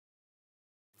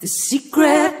the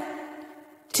secret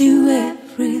to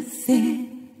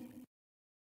everything.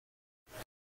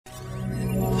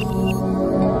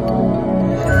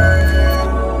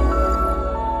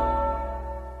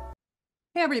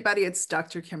 Hey everybody, it's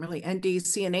Dr. Kimberly, ND,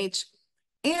 CNH,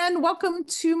 and welcome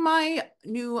to my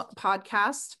new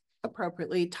podcast,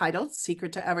 appropriately titled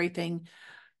Secret to Everything.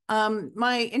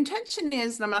 My intention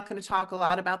is, and I'm not going to talk a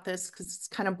lot about this because it's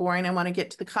kind of boring. I want to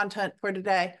get to the content for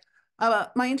today.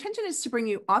 My intention is to bring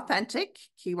you authentic,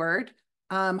 keyword,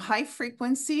 high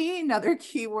frequency, another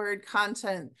keyword,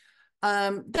 content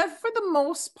that for the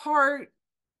most part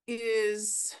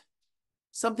is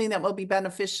something that will be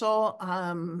beneficial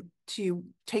to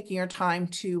taking your time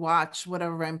to watch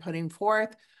whatever I'm putting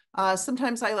forth.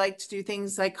 Sometimes I like to do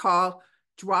things I call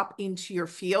drop into your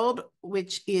field,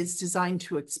 which is designed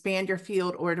to expand your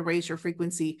field or to raise your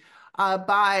frequency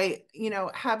by,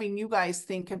 having you guys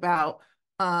think about,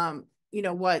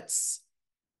 what's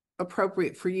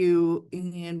appropriate for you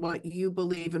and what you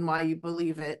believe and why you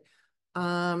believe it.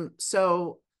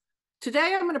 So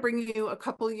today I'm going to bring you a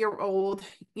couple-year-old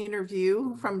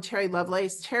interview from Terry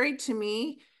Lovelace. Terry, to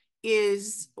me,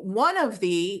 is one of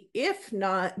the, if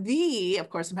not the, of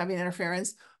course I'm having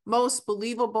interference, most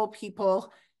believable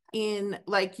people in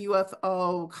like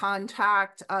UFO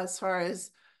contact as far as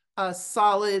a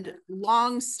solid,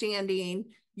 long-standing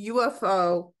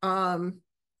UFO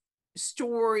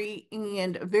story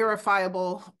and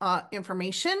verifiable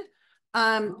information.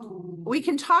 We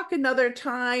can talk another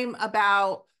time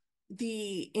about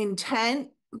the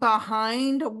intent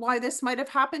behind why this might have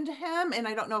happened to him. And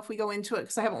I don't know if we go into it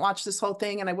because I haven't watched this whole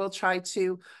thing, and I will try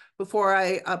to before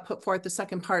I put forth the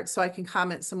second part so I can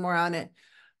comment some more on it.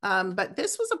 But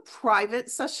this was a private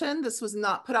session. This was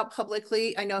not put out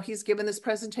publicly. I know he's given this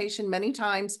presentation many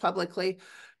times publicly,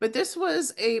 but this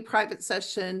was a private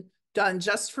session done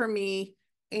just for me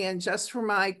and just for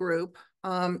my group.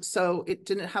 So it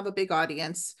didn't have a big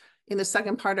audience. In the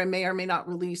second part, I may or may not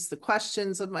release the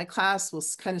questions of my class. We'll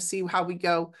kind of see how we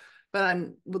go, but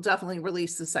we'll definitely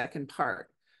release the second part.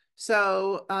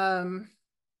 So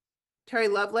Terry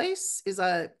Lovelace is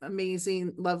an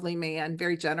amazing, lovely man,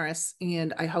 very generous.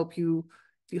 And I hope if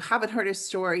you haven't heard his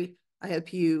story, I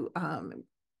hope you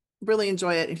really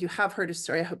enjoy it. If you have heard his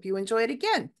story, I hope you enjoy it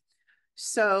again.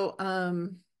 So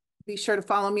be sure to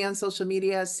follow me on social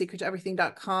media,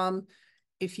 secrettoeverything.com.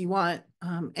 If you want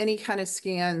any kind of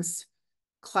scans,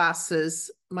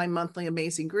 classes, my monthly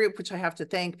amazing group, which I have to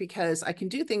thank because I can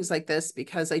do things like this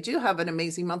because I do have an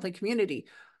amazing monthly community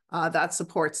that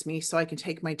supports me so I can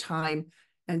take my time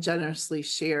and generously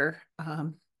share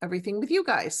everything with you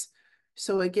guys.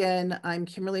 So again, I'm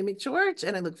Kimberly McGeorge,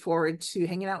 and I look forward to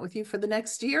hanging out with you for the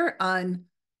next year on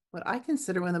what I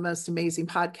consider one of the most amazing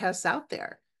podcasts out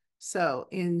there. So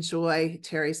enjoy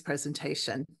Terry's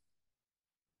presentation.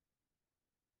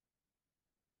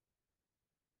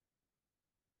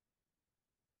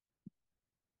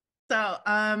 So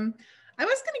I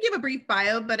was going to give a brief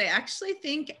bio, but I actually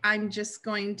think I'm just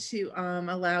going to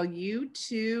allow you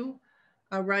to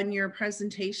run your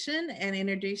presentation and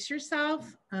introduce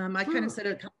yourself. I kind of said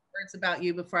a couple words about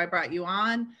you before I brought you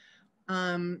on.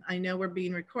 I know we're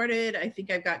being recorded. I think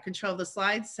I've got control of the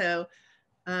slides, so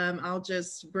I'll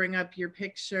just bring up your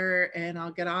picture and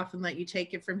I'll get off and let you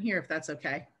take it from here if that's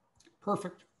okay.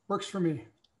 Perfect. Works for me.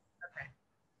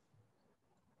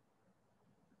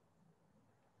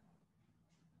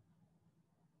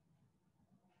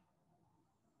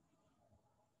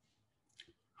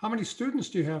 How many students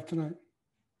do you have tonight?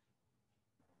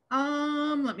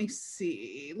 Let me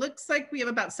see. Looks like we have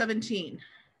about 17.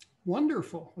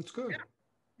 Wonderful. That's good. Yeah.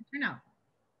 For now.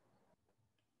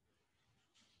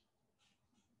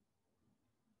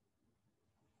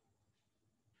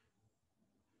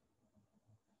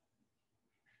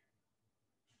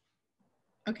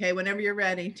 Okay, whenever you're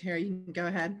ready, Terry, you can go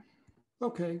ahead.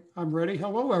 Okay, I'm ready.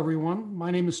 Hello, everyone. My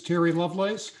name is Terry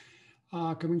Lovelace,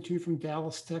 coming to you from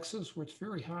Dallas, Texas, where it's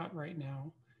very hot right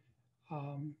now.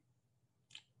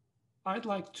 I'd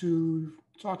like to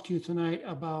talk to you tonight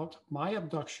about my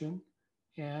abduction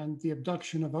and the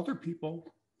abduction of other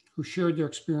people who shared their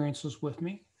experiences with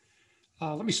me.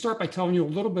 Let me start by telling you a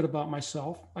little bit about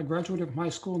myself. I graduated from high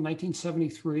school in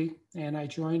 1973, and I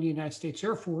joined the United States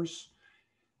Air Force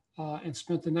and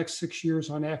spent the next 6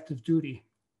 years on active duty.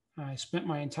 I spent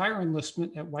my entire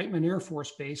enlistment at Whiteman Air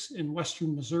Force Base in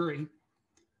Western Missouri.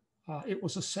 It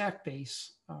was a SAC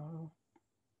base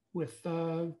with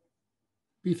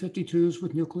B-52s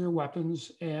with nuclear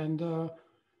weapons and a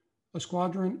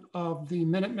squadron of the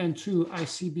Minutemen II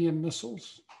ICBM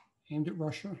missiles aimed at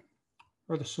Russia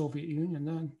or the Soviet Union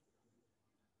then.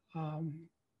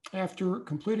 After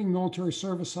completing military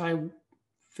service, I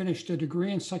finished a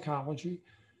degree in psychology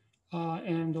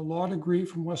and a law degree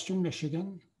from Western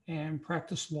Michigan, and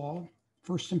practiced law,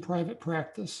 first in private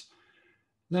practice.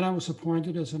 Then I was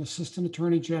appointed as an assistant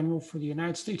attorney general for the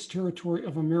United States territory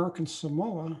of American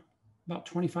Samoa, about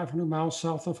 2,500 miles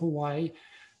south of Hawaii,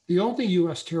 the only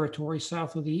US territory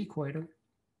south of the equator,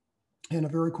 and a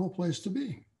very cool place to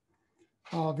be.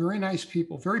 Very nice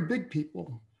people, very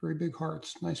big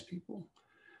hearts, nice people.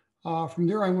 From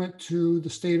there, I went to the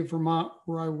state of Vermont,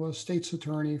 where I was state's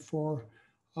attorney for,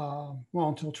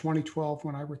 until 2012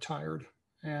 when I retired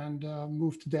and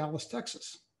moved to Dallas,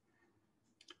 Texas.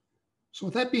 So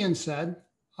with that being said,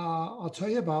 I'll tell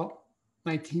you about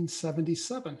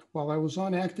 1977. While I was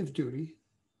on active duty,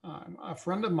 a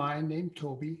friend of mine named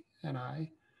Toby and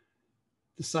I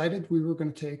decided we were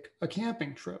going to take a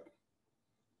camping trip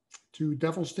to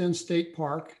Devil's Den State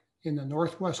Park in the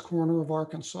northwest corner of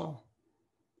Arkansas.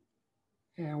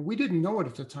 And we didn't know it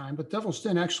at the time, but Devil's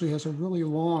Den actually has a really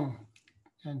long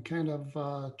and kind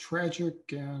of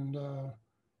tragic and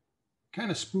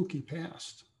kind of spooky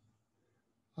past.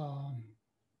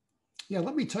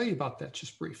 Let me tell you about that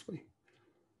just briefly.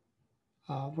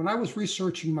 When I was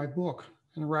researching my book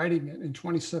and writing it in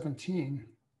 2017,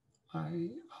 I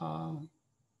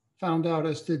found out,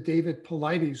 as did David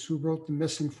Paulides, who wrote the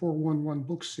Missing 411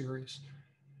 book series,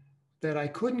 that I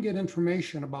couldn't get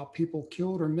information about people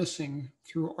killed or missing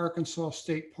through Arkansas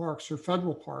state parks or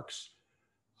federal parks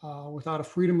without a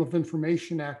Freedom of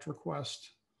Information Act request.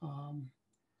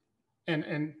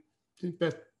 And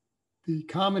that the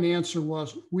common answer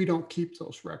was, we don't keep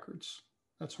those records.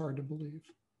 That's hard to believe.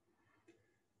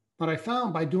 But I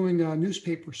found, by doing a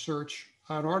newspaper search,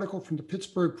 an article from the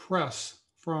Pittsburgh Press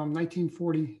from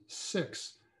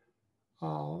 1946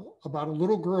 about a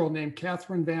little girl named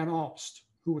Catherine Van Alst,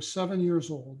 who was 7 years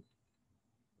old.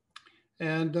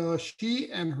 And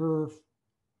she and her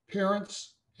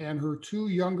parents and her two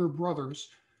younger brothers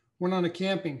went on a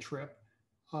camping trip.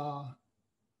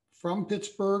 From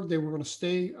Pittsburgh, they were going to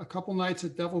stay a couple nights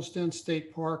at Devil's Den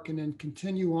State Park and then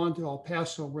continue on to El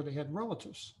Paso, where they had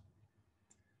relatives.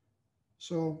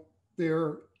 So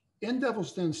they're in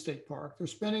Devil's Den State Park. They're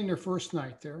spending their first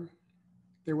night there.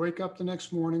 They wake up the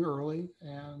next morning early,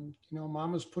 and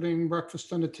Mama's putting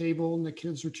breakfast on the table, and the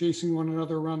kids are chasing one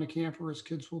another around the camper, as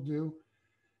kids will do.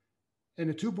 And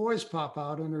the two boys pop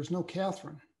out, and there's no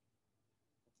Catherine.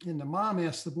 And the mom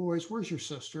asks the boys, "Where's your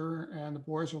sister?" And the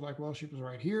boys are like, "Well, she was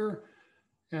right here."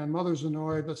 And mother's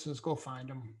annoyed, but says, "Go find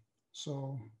them."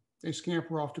 So they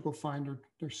scamper off to go find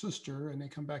their sister, and they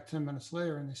come back 10 minutes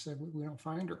later, and they say, "We don't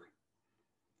find her."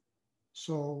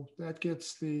 So that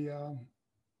gets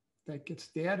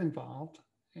Dad involved,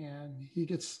 and he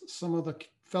gets some of the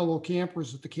fellow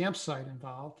campers at the campsite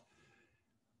involved.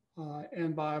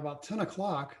 And by about 10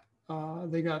 o'clock,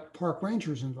 they got park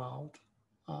rangers involved,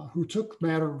 who took the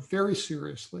matter very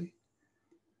seriously.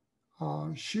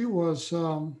 She was,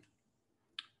 the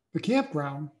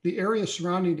campground, the area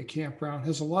surrounding the campground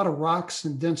has a lot of rocks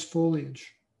and dense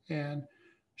foliage. And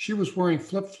she was wearing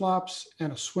flip-flops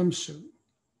and a swimsuit.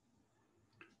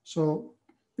 So,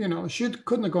 she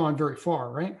couldn't have gone very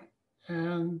far, right?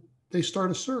 And they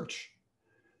start a search.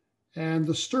 And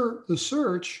the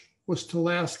search was to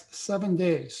last 7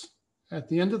 days. At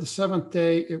the end of the 7th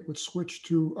day, it would switch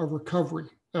to a recovery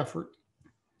effort.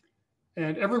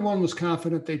 And everyone was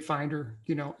confident they'd find her,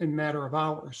 in a matter of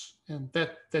hours. And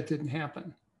that didn't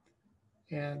happen.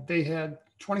 And they had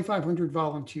 2,500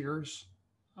 volunteers.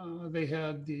 They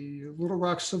had the Little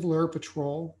Rock Civil Air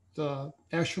Patrol, the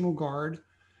National Guard,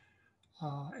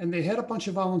 and they had a bunch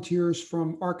of volunteers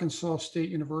from Arkansas State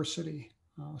University,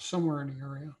 somewhere in the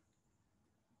area.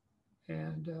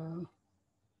 And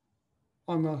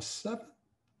on the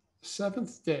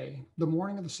seventh day, the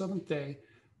morning of the 7th day,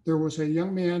 there was a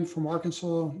young man from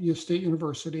Arkansas State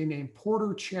University named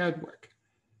Porter Chadwick.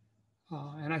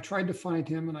 And I tried to find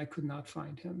him, and I could not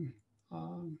find him.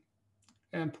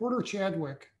 And Porter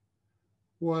Chadwick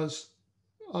was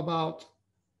about,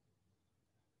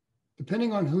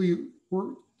 depending on who you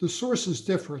were, the sources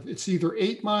differ. It's either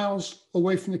 8 miles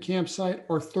away from the campsite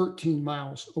or 13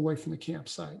 miles away from the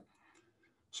campsite.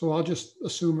 So I'll just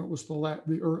assume it was the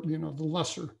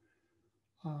lesser.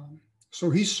 So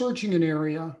he's searching an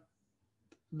area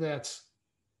that's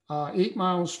 8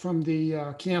 miles from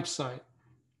the campsite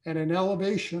at an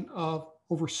elevation of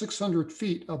over 600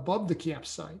 feet above the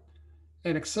campsite,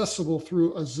 and accessible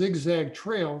through a zigzag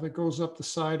trail that goes up the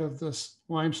side of this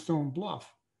limestone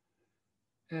bluff.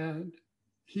 And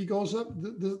he goes up,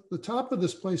 the top of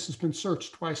this place has been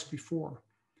searched twice before.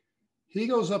 He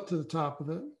goes up to the top of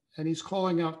it, and he's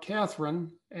calling out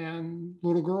Catherine, and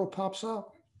little girl pops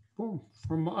out. boom,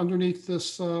 from underneath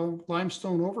this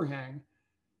limestone overhang.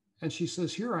 And she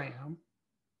says, here I am.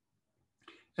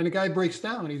 And the guy breaks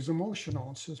down. He's emotional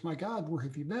and says, my God, where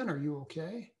have you been? Are you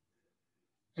okay?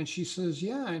 And she says,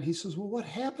 yeah. And he says, well, what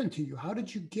happened to you? How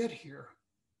did you get here?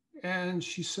 And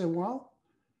she said, well,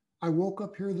 I woke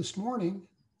up here this morning.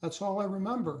 That's all I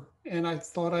remember. And I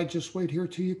thought I'd just wait here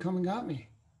till you come and got me.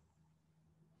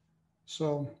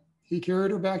 So he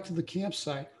carried her back to the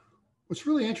campsite. What's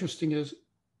really interesting is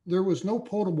there was no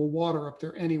potable water up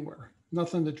there anywhere,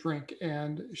 nothing to drink.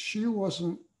 And she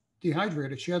wasn't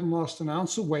dehydrated. She hadn't lost an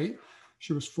ounce of weight.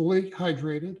 She was fully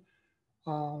hydrated,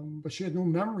 but she had no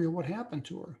memory of what happened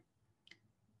to her.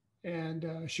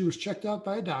 And she was checked out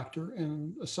by a doctor.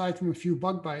 And aside from a few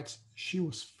bug bites, she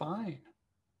was fine.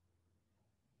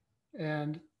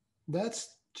 And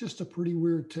that's just a pretty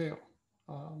weird tale.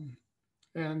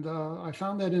 I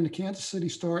found that in the Kansas City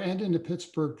Star and in the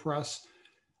Pittsburgh Press.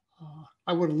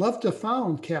 I would have loved to have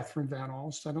found Catherine Van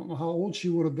Alst. I don't know how old she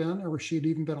would have been or if she'd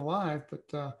even been alive,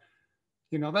 but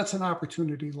you know, that's an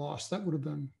opportunity lost. That would have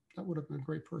been a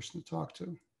great person to talk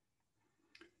to.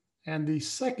 And the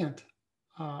second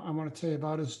I want to tell you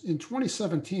about is in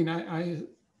 2017, I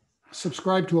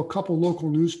subscribed to a couple local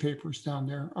newspapers down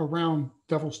there around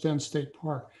Devil's Den State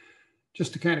Park,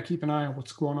 just to kind of keep an eye on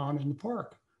what's going on in the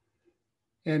park.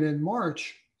 And in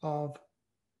March of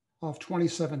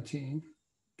 2017,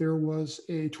 there was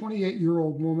a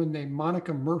 28-year-old woman named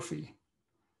Monica Murphy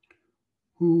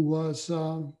who was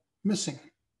missing.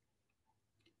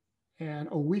 And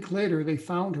a week later, they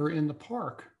found her in the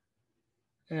park.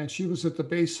 And she was at the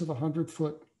base of a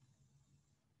 100-foot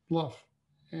bluff.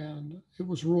 And it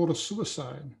was ruled a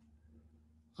suicide.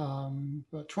 A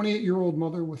 28-year-old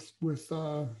mother with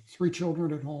 3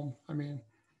 children at home. I mean,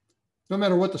 no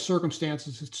matter what the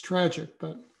circumstances, it's tragic,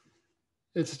 but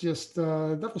it's just,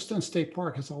 Devil's Den State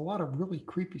Park has a lot of really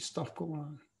creepy stuff going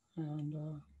on.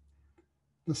 And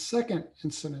the second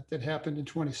incident that happened in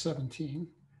 2017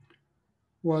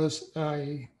 was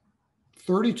a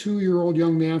 32-year-old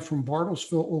young man from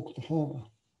Bartlesville, Oklahoma,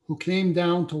 who came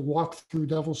down to walk through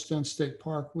Devil's Den State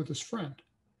Park with his friend.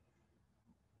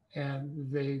 And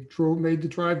they made the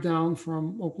drive down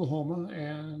from Oklahoma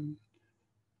and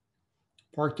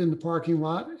parked in the parking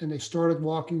lot, and they started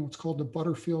walking what's called the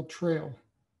Butterfield Trail.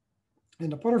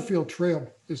 And the Butterfield Trail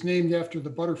is named after the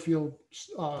Butterfield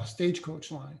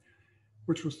stagecoach line,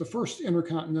 which was the first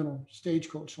intercontinental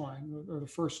stagecoach line, or the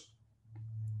first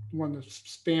one that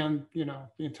spanned, you know,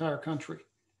 the entire country.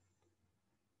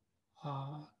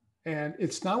 And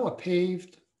it's now a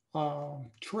paved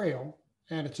trail,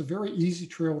 and it's a very easy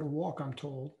trail to walk, I'm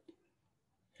told.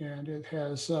 And it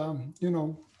has, you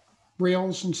know,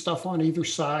 rails and stuff on either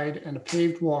side and a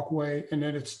paved walkway, and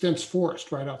then it's dense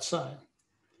forest right outside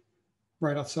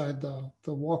the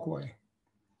walkway.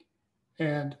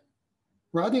 And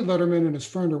Rodney Letterman and his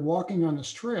friend are walking on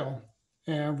this trail,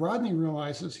 and Rodney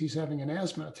realizes he's having an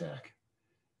asthma attack.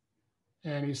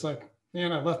 And he's like,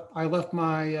 man, I left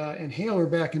my inhaler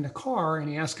back in the car. And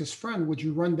he asked his friend, would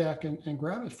you run back and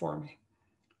grab it for me?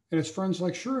 And his friend's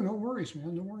like, sure, no worries,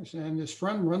 man, no worries. And his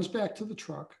friend runs back to the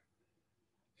truck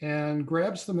and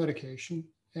grabs the medication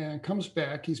and comes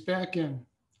back. He's back in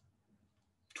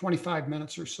 25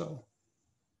 minutes or so.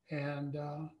 And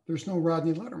there's no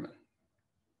Rodney Letterman.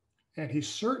 And he's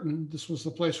certain this was the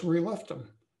place where he left him.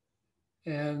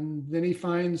 And then he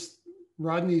finds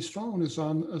Rodney's phone is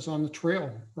on the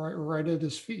trail, right at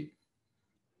his feet.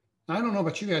 I don't know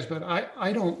about you guys, but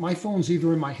I don't, my phone's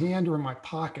either in my hand or in my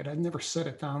pocket. I'd never set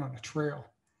it down on a trail.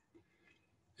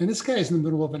 And this guy's in the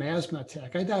middle of an asthma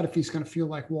attack. I doubt if he's going to feel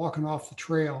like walking off the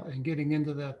trail and getting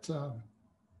into that,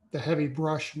 the heavy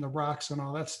brush and the rocks and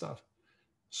all that stuff.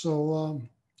 So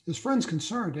his friend's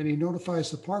concerned, and he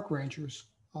notifies the park rangers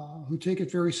who take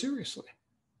it very seriously.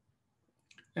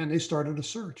 And they started a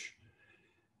search.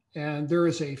 And there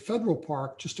is a federal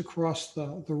park just across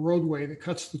the roadway that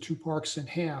cuts the two parks in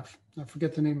half. I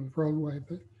forget the name of the roadway,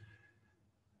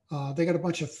 but they got a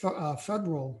bunch of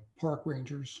federal park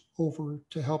rangers over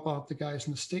to help out the guys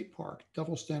in the state park.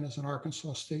 Devil's Den is an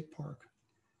Arkansas state park.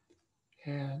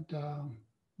 And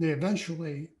they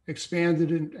eventually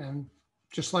expanded it, and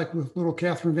just like with little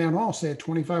Catherine Van Alst, they had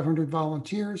 2,500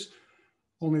 volunteers.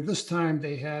 Only this time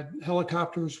they had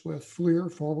helicopters with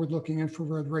FLIR, forward-looking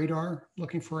infrared radar,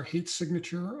 looking for a heat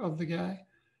signature of the guy.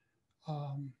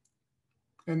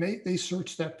 And they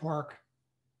searched that park.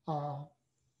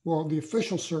 Well, the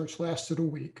official search lasted a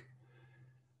week.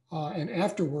 And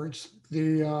afterwards,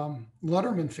 the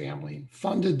Letterman family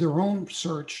funded their own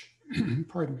search,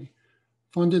 pardon me,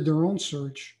 funded their own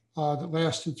search that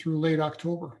lasted through late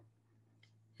October.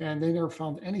 And they never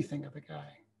found anything of the guy.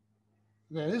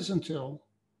 that is until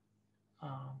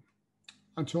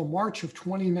March of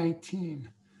 2019.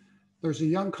 There's a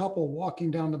young couple walking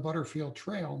down the Butterfield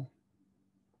Trail,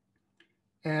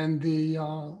 and the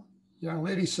young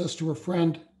lady says to her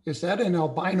friend, "Is that an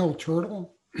albino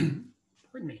turtle?"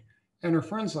 Pardon me. And her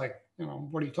friend's like,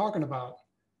 "What are you talking about?"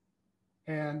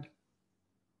 And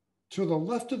to the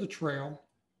left of the trail,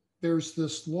 there's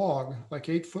this log, like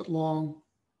 8-foot long,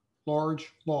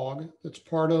 large log that's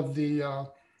part of the,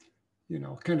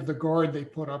 kind of the guard they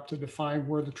put up to define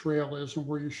where the trail is and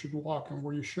where you should walk and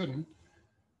where you shouldn't.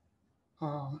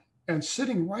 And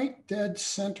sitting right dead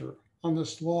center on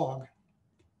this log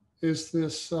is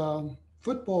this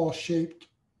football-shaped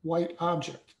white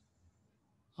object.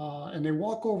 And they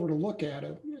walk over to look at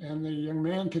it, and the young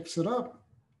man picks it up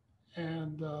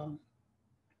and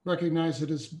recognizes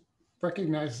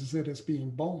it as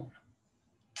being bone.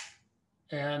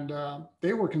 And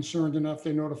they were concerned enough,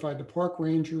 they notified the park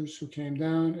rangers, who came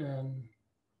down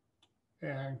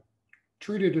and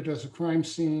treated it as a crime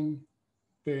scene.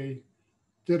 They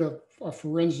did a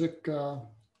forensic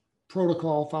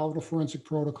protocol, followed a forensic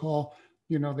protocol.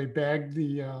 They bagged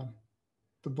the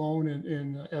bone in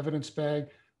an evidence bag,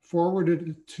 forwarded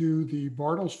it to the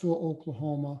Bartlesville,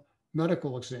 Oklahoma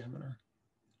medical examiner,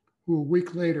 who a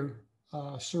week later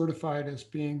certified as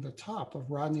being the top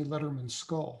of Rodney Letterman's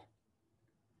skull.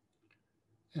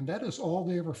 And that is all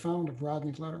they ever found of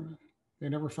Rodney Letterman. They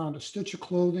never found a stitch of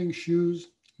clothing, shoes,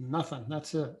 nothing.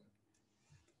 That's it.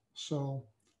 So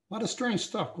a lot of strange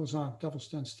stuff goes on at Devil's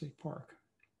Den State Park.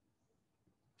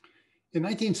 In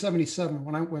 1977,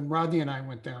 when Rodney and I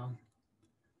went down,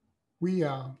 we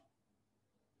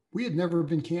had never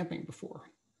been camping before.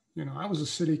 I was a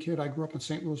city kid. I grew up in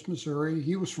St. Louis, Missouri.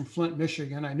 He was from Flint,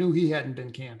 Michigan. I knew he hadn't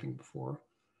been camping before.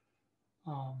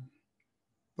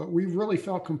 But we really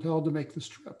felt compelled to make this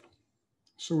trip.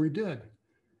 So we did.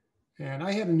 And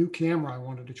I had a new camera I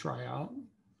wanted to try out.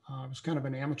 I was kind of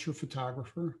an amateur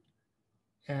photographer.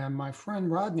 And my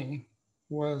friend Rodney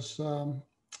was an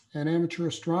amateur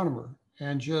astronomer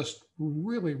and just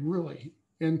really, really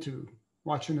into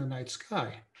watching the night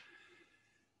sky.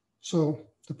 So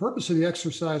the purpose of the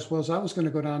exercise was I was going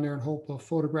to go down there in hope of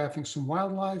photographing some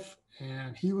wildlife,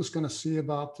 and he was going to see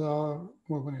about, he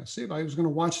was going to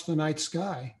watch the night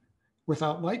sky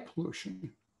without light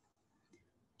pollution.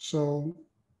 So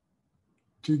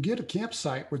to get a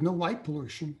campsite with no light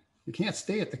pollution, you can't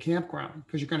stay at the campground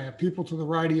because you're going to have people to the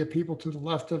right of you, people to the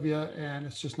left of you, and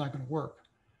it's just not going to work.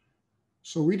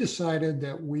 So we decided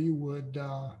that we would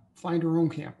find our own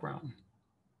campground.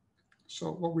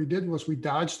 So what we did was we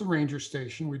dodged the ranger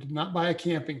station. We did not buy a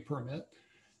camping permit.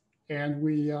 And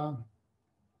we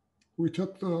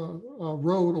took the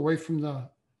road away from the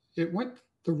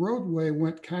roadway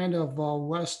went kind of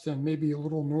west and maybe a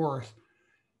little north.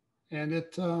 And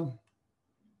it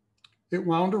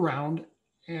wound around,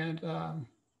 and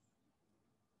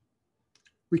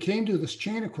we came to this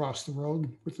chain across the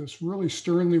road with this really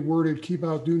sternly worded, keep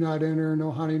out, do not enter,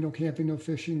 no hunting, no camping, no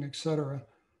fishing, etc.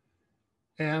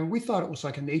 And we thought it was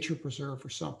like a nature preserve or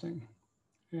something.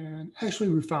 And actually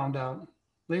we found out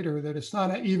later that it's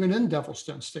not even in Devil's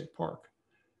Den State Park.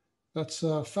 That's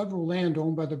federal land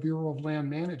owned by the Bureau of Land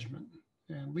Management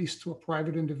and leased to a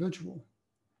private individual.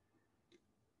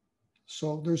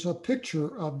 So there's a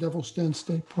picture of Devil's Den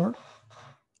State Park.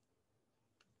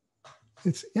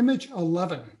 It's image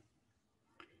 11.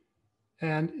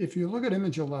 And if you look at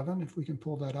image 11, if we can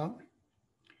pull that up,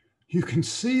 you can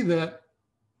see that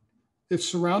it's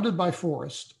surrounded by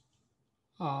forest.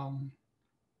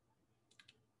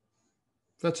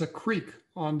 That's a creek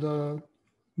on the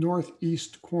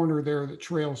northeast corner there that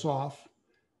trails off.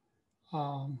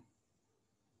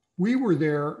 We were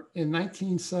there in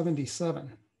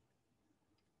 1977,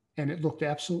 and it looked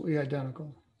absolutely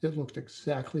identical. It looked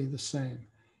exactly the same.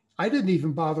 I didn't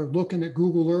even bother looking at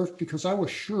Google Earth because I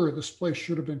was sure this place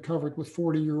should have been covered with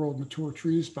 40-year-old mature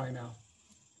trees by now,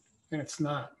 and it's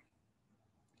not.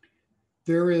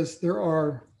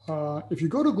 If you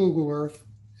go to Google Earth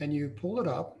and you pull it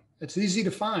up, it's easy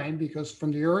to find because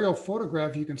from the aerial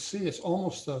photograph, you can see it's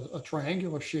almost a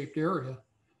triangular shaped area.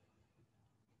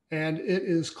 And it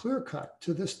is clear cut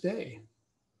to this day.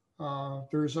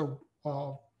 There's a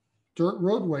dirt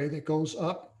roadway that goes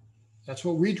up. That's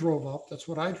what we drove up. That's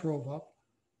what I drove up.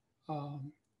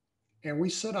 And we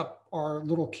set up our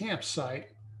little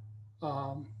campsite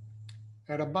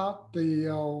at about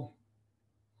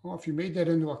if you made that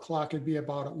into a clock, it'd be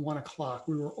about at 1 o'clock.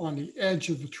 We were on the edge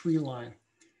of the tree line.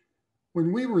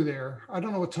 When we were there, I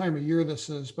don't know what time of year this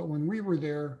is, but when we were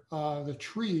there,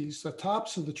 the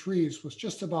tops of the trees was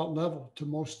just about level to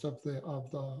most of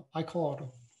I called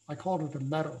it a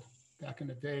meadow back in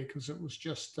the day, because it was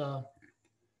just, well,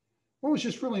 it was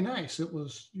just really nice. It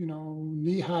was, you know,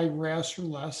 knee-high grass or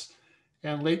less,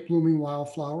 and late blooming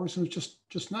wildflowers. It was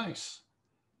just nice.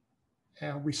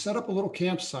 And we set up a little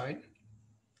campsite,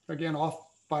 again, off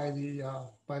by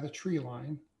the tree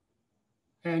line.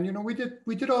 And, you know, we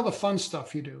did all the fun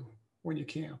stuff you do when you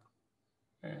camp.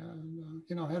 And,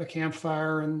 you know, had a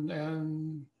campfire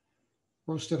and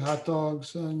roasted hot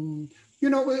dogs. And, you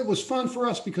know, it was fun for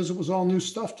us because it was all new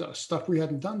stuff to us, stuff we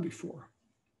hadn't done before.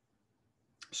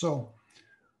 So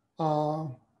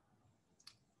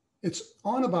it's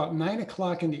on about 9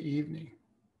 o'clock in the evening,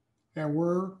 and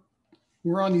we're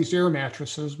on these air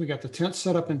mattresses. We got the tent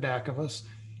set up in back of us,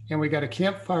 and we got a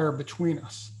campfire between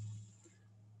us.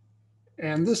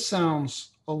 And this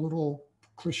sounds a little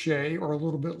cliche or a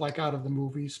little bit like out of the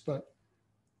movies, but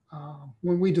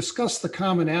when we discuss the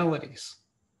commonalities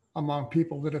among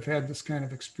people that have had this kind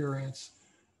of experience,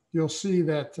 you'll see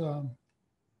that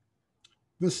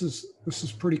this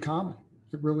is pretty common.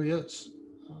 It really is.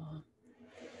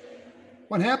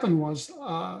 What happened was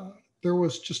there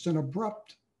was just an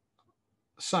abrupt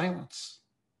silence.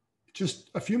 Just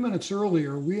a few minutes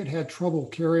earlier, we had had trouble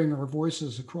carrying our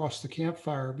voices across the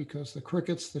campfire because the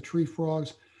crickets, the tree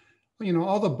frogs, you know,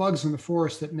 all the bugs in the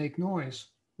forest that make noise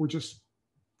were just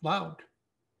loud.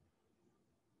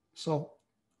 So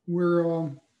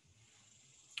we're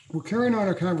carrying on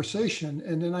our conversation,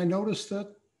 and then I noticed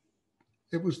that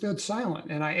it was dead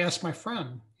silent. And I asked my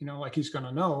friend, you know, like he's going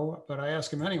to know, but I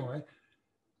asked him anyway.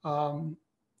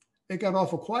 It got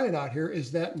awful quiet out here.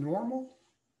 Is that normal?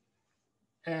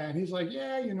 And he's like,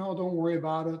 yeah, you know, don't worry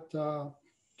about it. Don't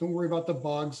worry about the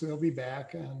bugs. They'll be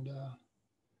back. And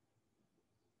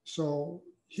so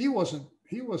he wasn't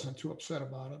too upset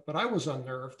about it, but I was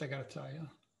unnerved, I got to tell you.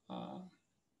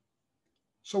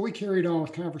 So we carried on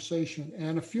with conversation.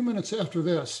 And a few minutes after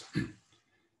this,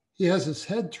 he has his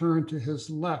head turned to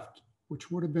his left, which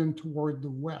would have been toward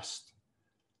the west.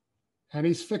 And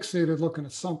he's fixated looking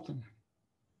at something.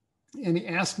 And he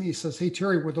asked me, he says, hey,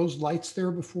 Terry, were those lights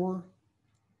there before?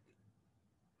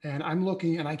 And I'm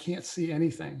looking and I can't see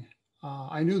anything.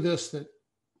 I knew that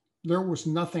there was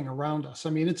nothing around us. I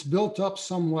mean, it's built up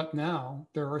somewhat now.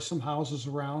 There are some houses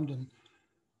around, and,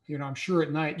 you know, I'm sure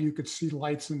at night you could see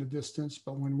lights in the distance,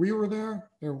 but when we were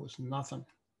there was nothing.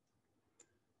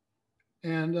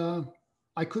 And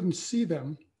I couldn't see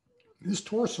them. His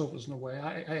torso was in the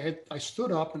way. I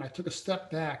stood up and I took a step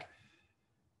back,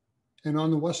 and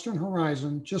on the western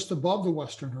horizon, just above the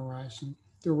western horizon,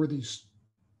 there were this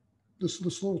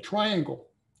little triangle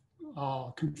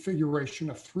configuration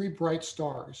of 3 bright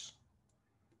stars.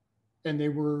 And they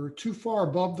were too far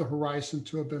above the horizon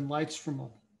to have been lights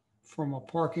from a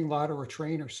parking lot or a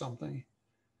train or something.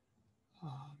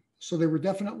 So they were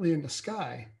definitely in the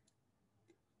sky.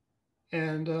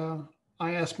 And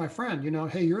I asked my friend, you know,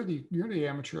 hey, you're the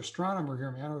amateur astronomer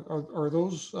here, man.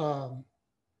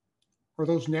 Are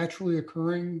those naturally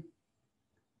occurring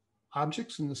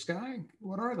objects in the sky?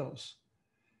 What are those?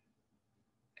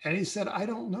 And he said, I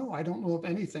don't know. I don't know of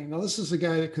anything. Now, this is a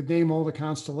guy that could name all the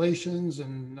constellations.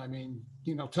 And I mean,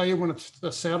 you know, tell you when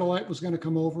a satellite was going to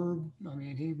come over. I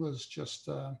mean, he was just,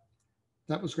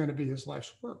 that was going to be his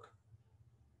life's work.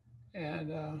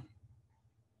 And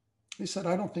he said,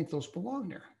 I don't think those belong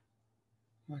there.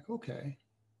 I'm like, okay.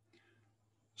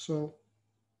 So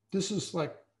this is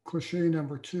like cliche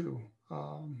number 2.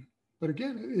 But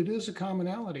again, it is a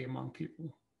commonality among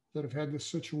people that have had this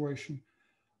situation.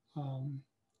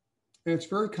 And it's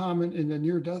very common in the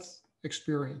near-death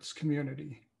experience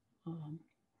community.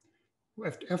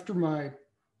 After my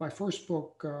first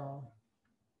book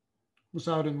was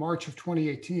out in March of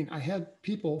 2018, I had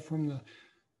people from the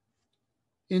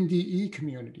NDE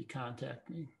community contact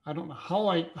me. I don't know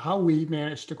how we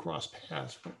managed to cross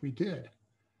paths, but we did.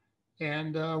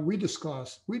 And we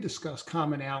discussed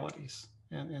commonalities,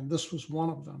 and this was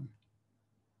one of them.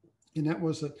 And that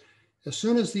was that as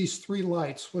soon as these 3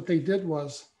 lights, what they did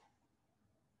was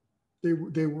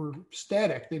they were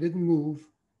static. They didn't move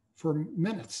for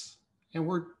minutes. And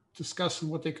we're discussing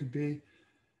what they could be.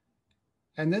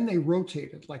 And then they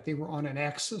rotated like they were on an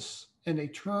axis, and they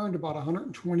turned about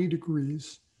 120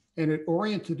 degrees, and it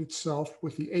oriented itself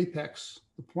with the apex,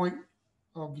 the point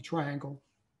of the triangle,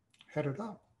 headed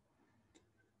up,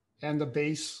 and the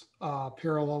base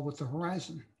parallel with the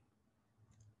horizon.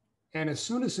 And as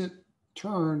soon as it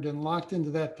turned and locked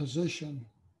into that position,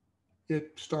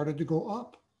 it started to go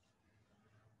up.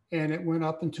 And it went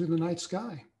up into the night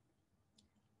sky.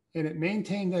 And it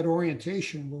maintained that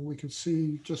orientation where we could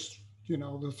see just, you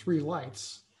know, the 3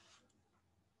 lights.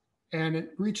 and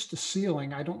it reached the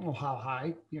ceiling. I don't know how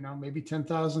high, maybe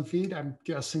 10,000 feet. I'm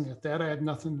guessing at that. I had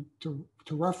nothing to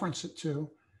reference it to,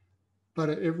 but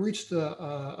it reached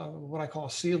what I call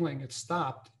a ceiling. It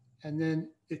stopped, and then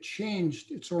it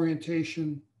changed its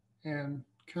orientation and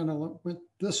kind of went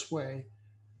this way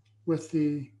with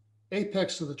the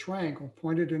apex of the triangle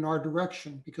pointed in our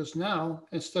direction, because now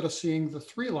instead of seeing the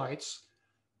three lights,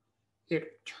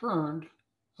 it turned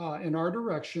in our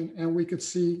direction and we could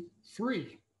see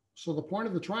three. So the point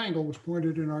of the triangle was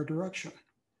pointed in our direction.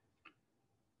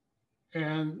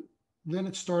 And then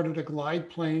it started a glide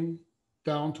plane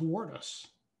down toward us.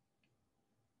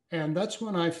 And that's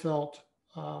when I felt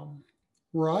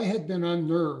where I had been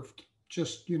unnerved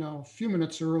just, a few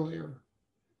minutes earlier.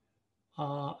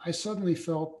 I suddenly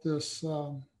felt this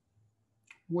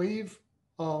wave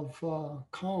of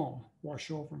calm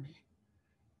wash over me.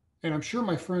 And I'm sure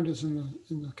my friend is in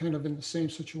the same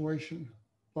situation,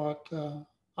 but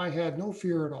I had no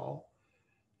fear at all.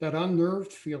 That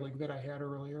unnerved feeling that I had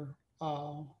earlier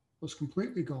was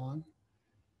completely gone.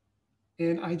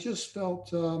 And I just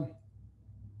felt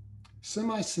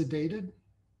semi-sedated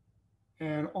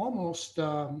and almost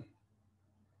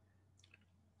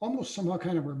somehow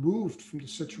kind of removed from the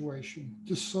situation,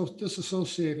 just so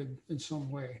disassociated in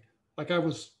some way. Like I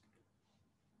was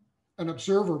an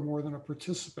observer more than a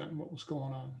participant in what was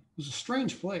going on. It was a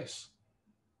strange place.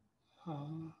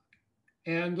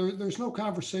 And there's no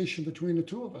conversation between the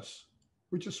two of us.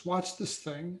 We just watch this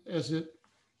thing as it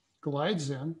glides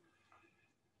in,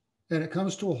 and it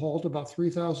comes to a halt about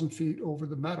 3,000 feet over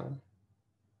the meadow.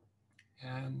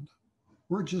 And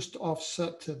we're just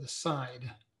offset to the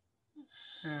side.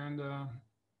 And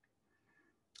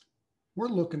we're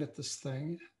looking at this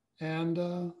thing. And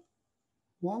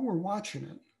while we're watching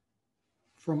it,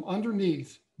 from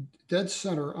underneath, dead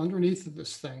center underneath of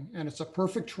this thing, and it's a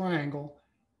perfect triangle,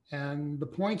 and the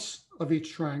points of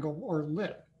each triangle are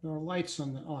lit. There are lights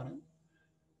on it.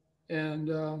 And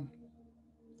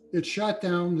it shot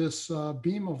down this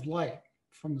beam of light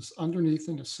from this underneath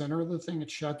in the center of the thing. It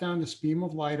shot down this beam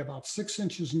of light about 6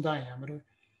 inches in diameter,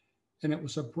 and it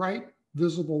was a bright,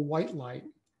 visible white light.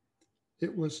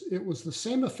 It was the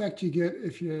same effect you get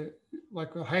if you,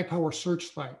 like a high power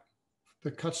searchlight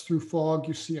that cuts through fog,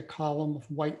 you see a column of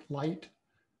white light.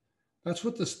 That's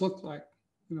what this looked like,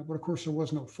 but of course there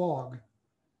was no fog.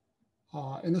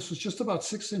 And this was just about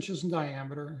 6 inches in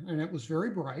diameter, and it was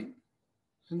very bright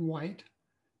and white.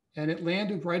 And it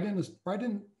landed right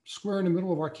in square in the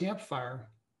middle of our campfire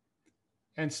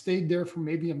and stayed there for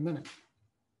maybe a minute.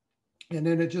 And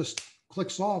then it just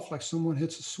clicks off like someone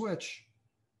hits a switch.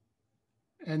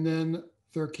 And then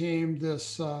there came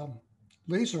this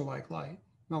laser-like light.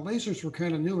 Now, lasers were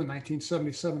kind of new in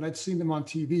 1977. I'd seen them on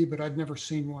TV, but I'd never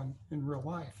seen one in real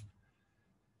life.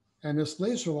 And this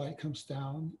laser light comes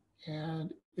down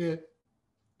and it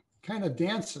kind of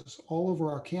dances all over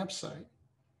our campsite.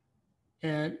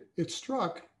 And it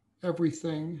struck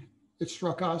everything. It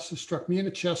struck us. It struck me in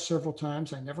the chest several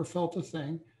times. I never felt a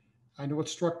thing. I know it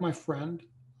struck my friend.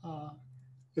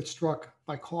 It struck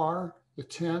my car, the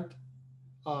tent,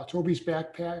 Toby's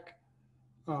backpack.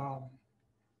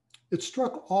 It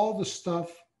struck all the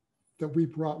stuff that we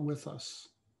brought with us.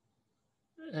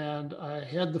 And I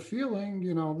had the feeling,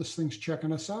 this thing's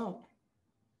checking us out.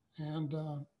 And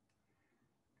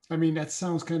I mean, that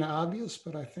sounds kind of obvious,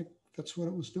 but I think that's what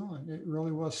it was doing. It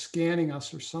really was scanning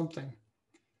us or something.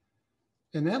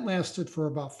 And that lasted for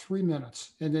about 3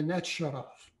 minutes, and then that shut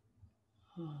off.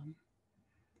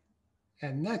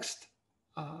 And next,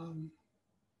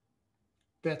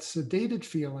 that sedated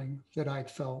feeling that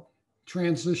I'd felt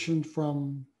transitioned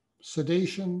from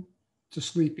sedation to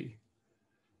sleepy.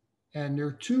 And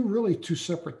they're two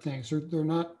separate things. They're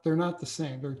not the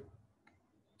same. They're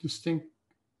distinctly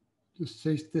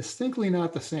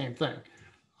not the same thing.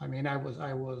 I mean, I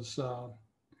was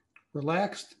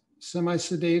relaxed,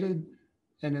 semi-sedated,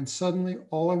 and then suddenly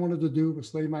all I wanted to do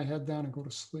was lay my head down and go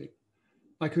to sleep.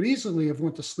 I could easily have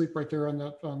went to sleep right there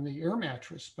on the air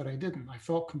mattress, but I didn't. I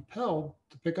felt compelled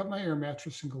to pick up my air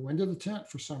mattress and go into the tent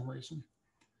for some reason.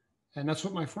 And that's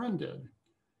what my friend did.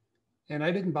 And I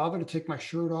didn't bother to take my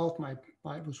shirt off. I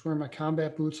was wearing my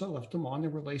combat boots. I left them on. They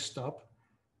were laced up.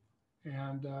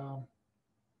 And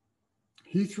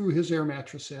he threw his air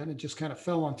mattress in and just kind of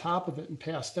fell on top of it and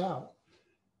passed out.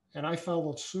 And I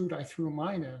followed suit. I threw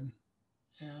mine in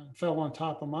and fell on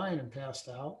top of mine and passed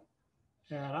out.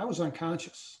 And I was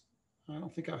unconscious. I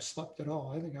don't think I slept at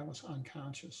all. I think I was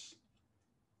unconscious.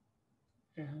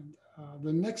 And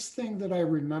the next thing that I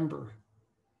remember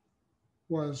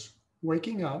was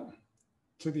waking up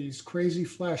to these crazy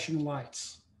flashing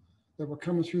lights that were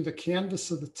coming through the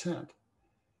canvas of the tent.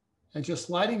 and just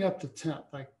lighting up the tent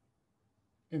like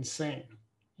insane,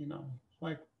 you know,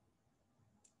 like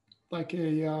like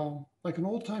an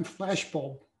old time flash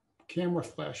bulb, camera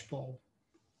flash bulb,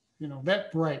 you know,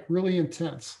 that bright, really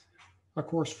intense, of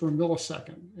course, for a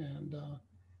millisecond. And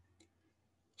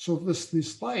so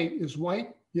this light is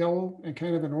white, yellow, and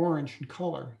kind of an orange in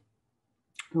color,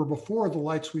 where before the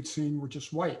lights we'd seen were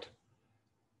just white.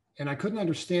 And I couldn't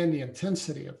understand the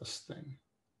intensity of this thing.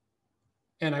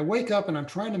 And I wake up and I'm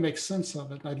trying to make sense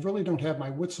of it. And I really don't have my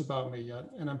wits about me yet.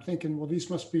 And I'm thinking, well, these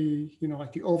must be, you know,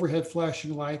 like the overhead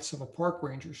flashing lights of a park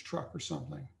ranger's truck or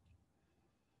something.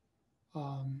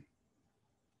 And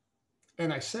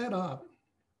I sat up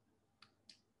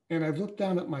and I looked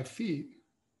down at my feet.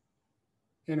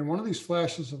 And in one of these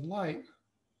flashes of light,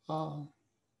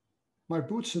 my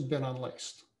boots had been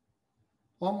unlaced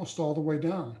almost all the way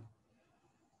down.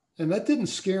 And that didn't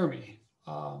scare me.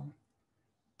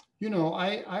 You know,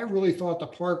 I really thought the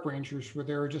park rangers were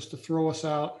there just to throw us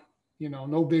out, you know,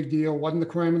 no big deal, wasn't the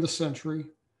crime of the century.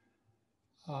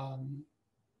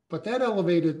 But that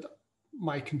elevated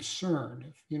my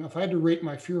concern. You know, if I had to rate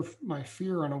my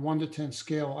fear on a 1 to 10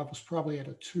 scale, I was probably at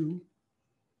a 2.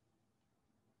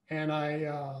 And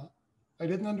I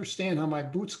didn't understand how my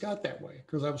boots got that way,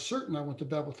 because I was certain I went to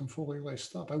bed with them fully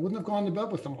laced up. I wouldn't have gone to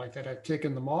bed with them like that. I'd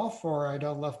taken them off, or I'd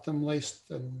left them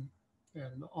laced and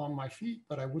on my feet,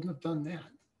 but I wouldn't have done that.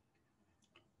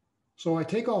 So I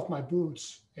take off my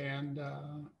boots and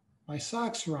my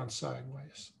socks are on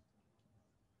sideways.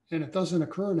 And it doesn't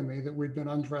occur to me that we'd been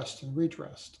undressed and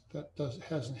redressed. That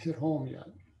hasn't hit home yet.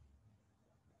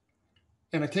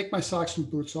 And I take my socks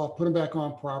and boots off, put them back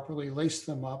on properly, lace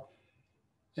them up.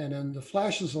 And in the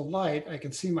flashes of light, I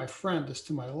can see my friend is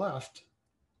to my left.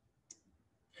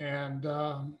 And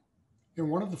in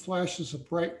one of the flashes of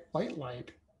bright white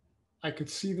light, I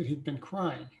could see that he'd been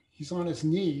crying. He's on his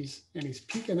knees and he's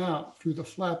peeking out through the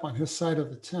flap on his side of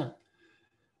the tent.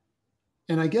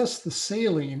 And I guess the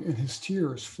saline in his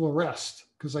tears fluoresced,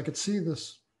 because I could see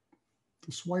this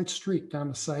white streak down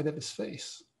the side of his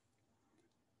face.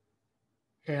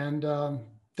 And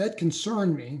that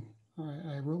concerned me.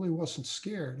 I really wasn't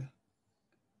scared.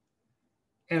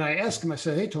 And I asked him, I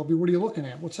said, hey, Toby, what are you looking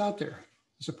at? What's out there?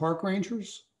 Is it park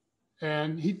rangers?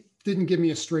 And he didn't give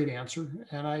me a straight answer.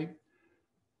 And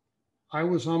I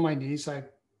was on my knees. I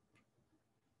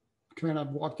kind of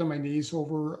walked on my knees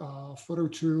over a foot or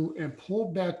two and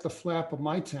pulled back the flap of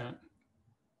my tent,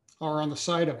 or on the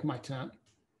side of my tent.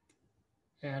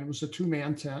 And it was a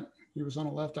 2-man tent. He was on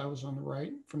the left, I was on the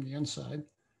right from the inside.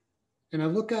 And I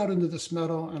look out into this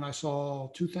meadow and I saw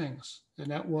 2 things.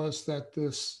 And that was that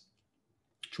this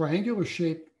triangular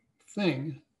shaped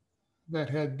thing that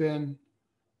had been,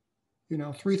 you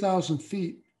know, 3,000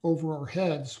 feet over our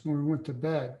heads when we went to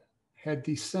bed had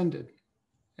descended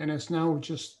and is now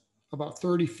just about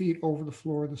 30 feet over the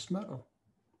floor of this meadow.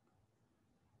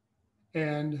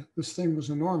 And this thing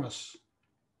was enormous.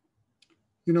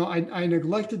 You know, I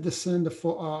neglected to send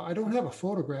I don't have a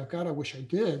photograph. God, I wish I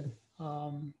did.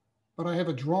 But I have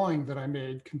a drawing that I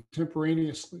made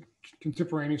contemporaneous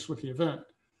with the event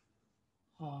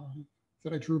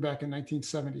that I drew back in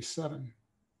 1977.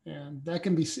 And that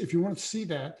can be, if you want to see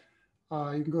that,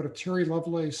 you can go to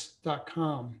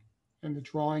terrylovelace.com and the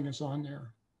drawing is on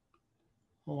there,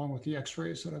 along with the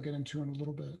x-rays that I'll get into in a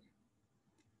little bit.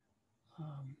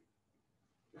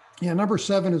 Yeah, number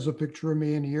 7 is a picture of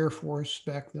me in the Air Force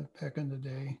back in the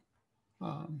day.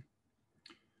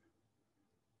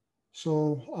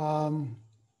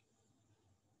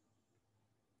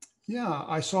 Yeah,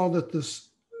 I saw that this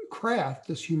craft,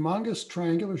 this humongous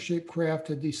triangular shaped craft,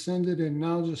 had descended and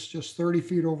now just 30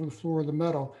 feet over the floor of the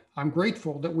meadow. I'm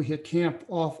grateful that we had camped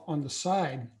off on the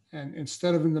side and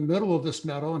instead of in the middle of this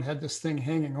meadow and had this thing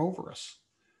hanging over us.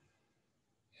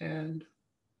 And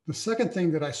the second thing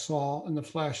that I saw in the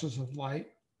flashes of light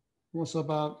was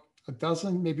about a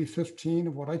dozen, maybe 15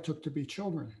 of what I took to be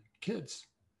children, kids.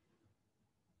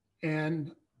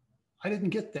 And I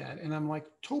didn't get that. And I'm like,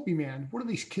 Toby, man, what are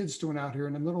these kids doing out here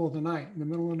in the middle of the night, in the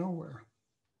middle of nowhere?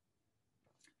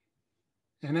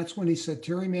 And that's when he said,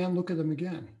 Terry, man, look at them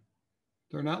again.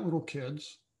 They're not little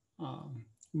kids.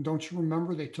 And don't you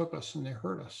remember, they took us and they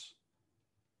hurt us.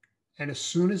 And as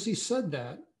soon as he said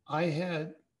that, I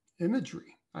had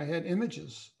imagery. I had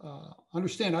images.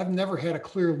 Understand, I've never had a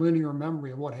clear linear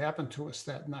memory of what happened to us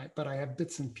that night, but I have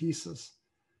bits and pieces.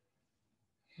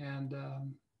 And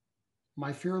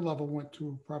my fear level went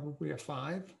to probably a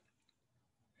 5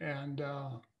 and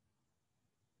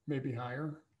maybe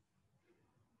higher,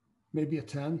 maybe a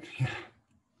 10.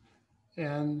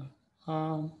 And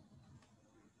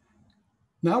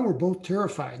Now we're both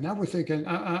terrified. Now we're thinking,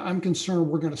 I'm concerned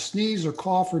we're going to sneeze or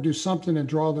cough or do something and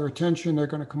draw their attention. They're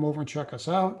going to come over and check us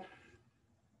out.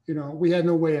 You know, we had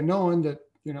no way of knowing that,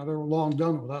 you know, they were long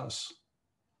done with us.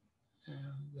 And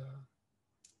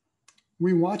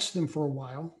we watched them for a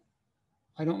while.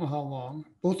 I don't know how long.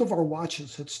 Both of our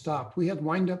watches had stopped. We had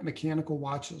wind-up mechanical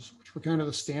watches, which were kind of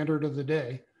the standard of the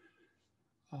day.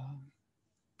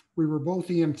 We were both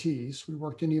EMTs. We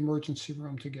worked in the emergency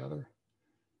room together.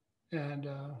 And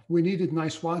we needed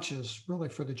nice watches, really,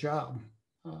 for the job,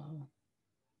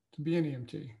 to be an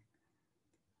EMT.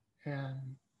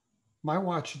 And my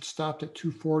watch had stopped at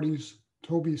 240s.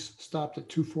 Toby's stopped at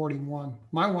 241.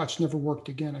 My watch never worked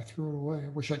again. I threw it away. I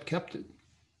wish I'd kept it.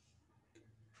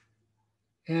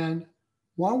 And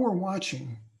while we're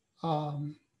watching,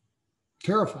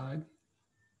 terrified,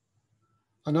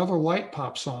 another light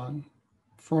pops on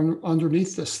from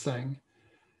underneath this thing.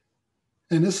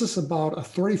 And this is about a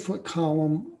 30-foot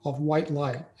column of white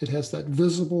light. It has that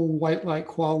visible white light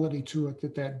quality to it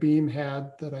that that beam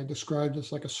had that I described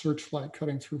as like a searchlight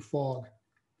cutting through fog.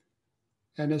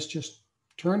 And it's just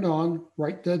turned on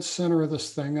right dead center of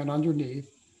this thing and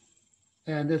underneath.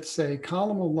 And it's a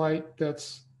column of light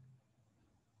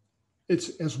it's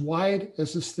as wide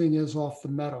as this thing is off the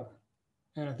meadow.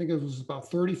 And I think it was about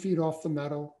 30 feet off the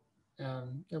meadow,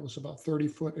 and it was about 30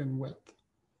 foot in width.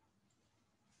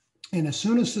 And as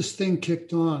soon as this thing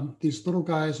kicked on, these little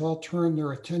guys all turned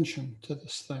their attention to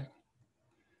this thing.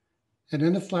 And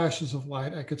in the flashes of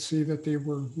light, I could see that they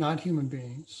were not human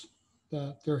beings,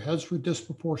 that their heads were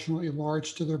disproportionately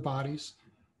large to their bodies.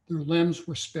 Their limbs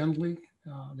were spindly.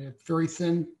 They had very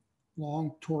thin,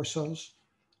 long torsos.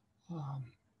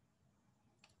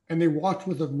 And they walked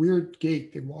with a weird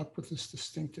gait. They walked with this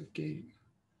distinctive gait,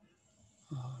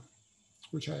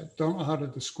 which I don't know how to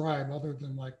describe other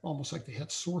than like almost like they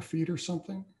had sore feet or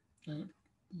something. And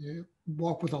they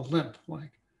walk with a limp,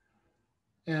 like.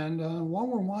 And while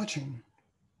we're watching,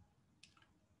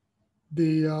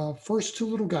 the first two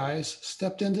little guys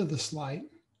stepped into this light.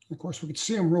 Of course, we could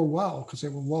see them real well because they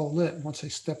were well lit once they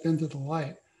stepped into the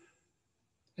light.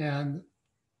 And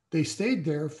they stayed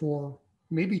there for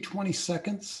maybe 20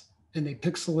 seconds, and they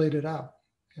pixelated out,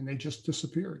 and they just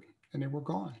disappeared, and they were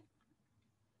gone.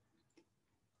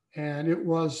 And it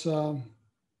was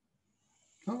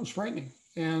frightening.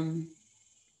 And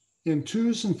in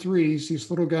twos and threes, these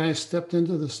little guys stepped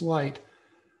into this light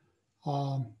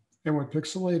and would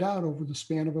pixelate out over the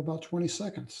span of about 20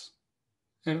 seconds.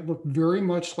 And it looked very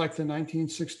much like the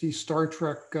 1960s Star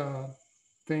Trek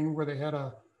thing where they had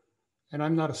and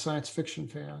I'm not a science fiction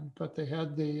fan, but they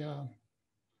had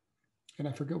and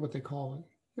I forget what they call it.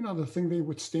 You know, the thing they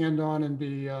would stand on and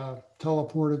be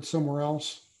teleported somewhere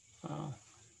else.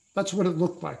 That's what it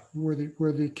looked like, where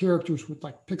the characters would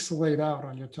like pixelate out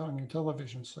on your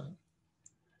television set.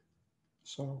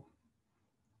 So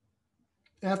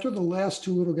after the last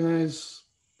two little guys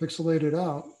pixelated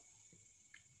out,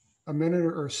 a minute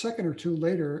or a second or two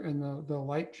later, and the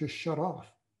light just shut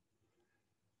off.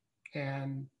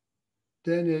 And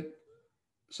then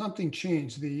something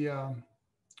changed. The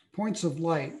points of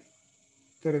light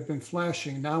that had been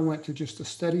flashing now went to just a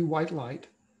steady white light.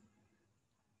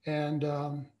 And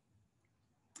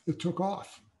it took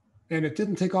off. And it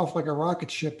didn't take off like a rocket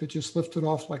ship. It just lifted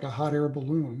off like a hot air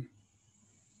balloon.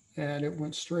 And it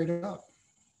went straight up.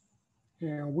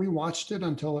 And we watched it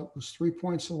until it was 3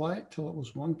 points of light, till it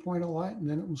was 1 point of light, and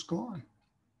then it was gone.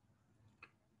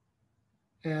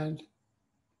 And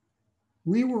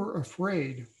we were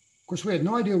afraid. Of course, we had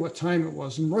no idea what time it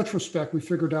was. In retrospect, we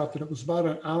figured out that it was about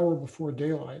an hour before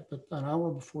daylight, but an hour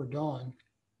before dawn.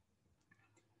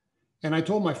 And I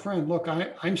told my friend, look,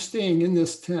 I'm staying in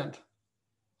this tent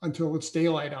until it's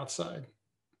daylight outside.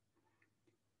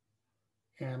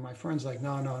 And my friend's like,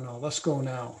 no, let's go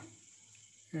now.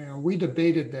 And we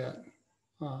debated that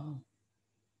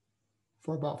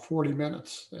for about 40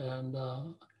 minutes. And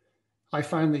I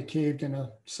finally caved and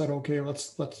said, okay,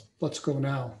 let's go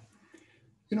now.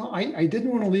 You know, I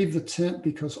didn't want to leave the tent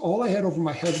because all I had over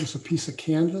my head was a piece of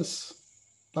canvas,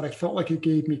 but I felt like it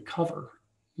gave me cover.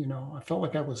 You know, I felt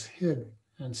like I was hid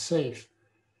and safe.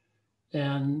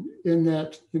 And in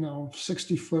that,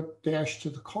 60-foot dash to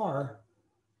the car,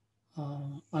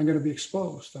 I'm going to be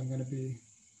exposed. I'm going to be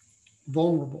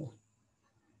vulnerable.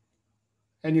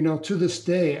 And, to this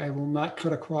day, I will not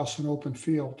cut across an open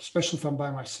field, especially if I'm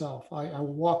by myself. I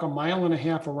will walk 1.5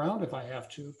 miles around if I have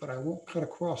to, but I won't cut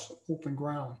across open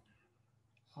ground.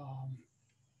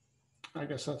 I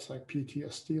guess that's like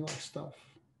PTSD-like stuff,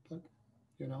 but,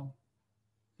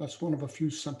 that's one of a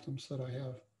few symptoms that I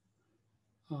have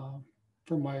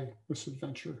from my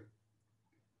misadventure.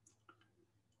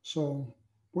 So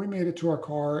we made it to our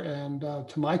car and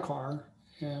to my car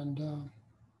and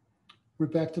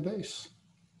went back to base.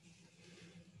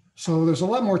 So there's a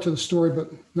lot more to the story,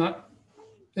 but not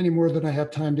any more than I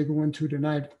have time to go into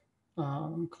tonight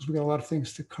because we got a lot of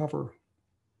things to cover.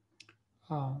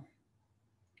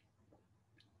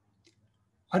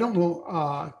 I don't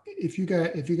know if you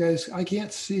guys, I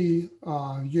can't see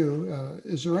you.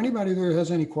 Is there anybody there that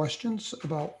has any questions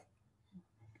about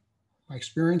my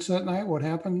experience that night? What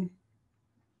happened?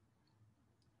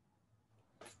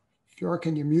 Fiora,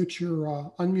 can you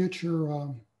unmute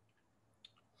your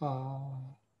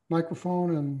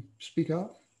microphone and speak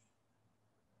up?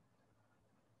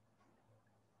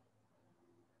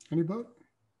 Anybody?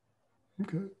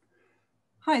 Okay.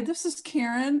 Hi, this is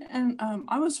Karen, and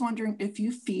I was wondering if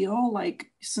you feel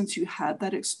like, since you had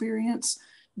that experience,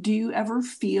 do you ever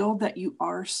feel that you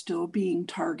are still being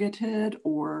targeted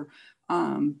or,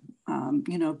 you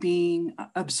know, being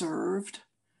observed,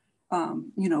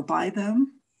 you know, by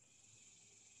them?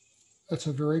 That's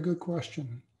a very good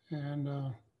question, and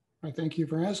I thank you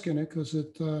for asking it because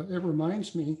it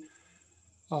reminds me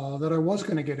that I was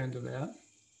going to get into that.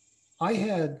 I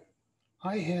had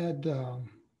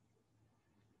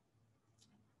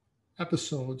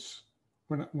episodes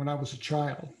when I was a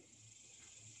child.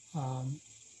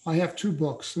 I have two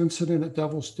books, Incident at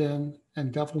Devil's Den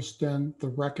and Devil's Den, The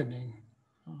Reckoning.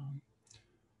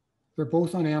 They're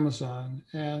both on Amazon,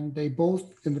 and they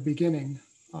both, in the beginning,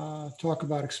 talk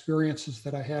about experiences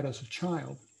that I had as a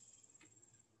child.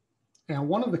 And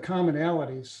one of the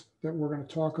commonalities that we're going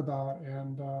to talk about,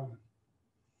 and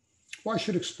well, I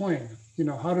should explain, you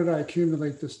know, how did I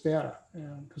accumulate this data?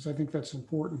 Because I think that's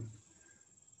important.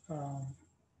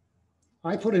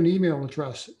 I put an email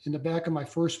address in the back of my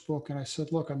first book, and I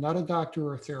said, look, I'm not a doctor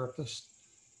or a therapist,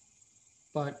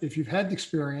 but if you've had an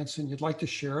experience and you'd like to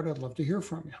share it, I'd love to hear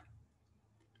from you.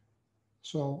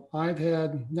 So I've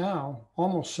had now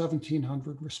almost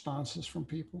 1,700 responses from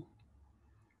people.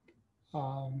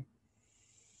 I've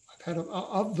had,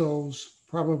 of those,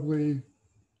 probably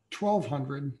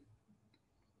 1,200,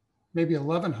 maybe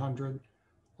 1,100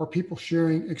 are people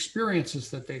sharing experiences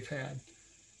that they've had.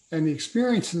 And the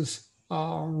experiences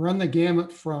run the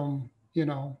gamut from, you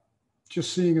know,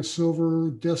 just seeing a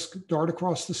silver disc dart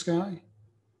across the sky,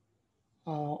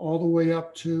 all the way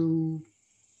up to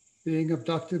being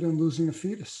abducted and losing a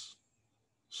fetus.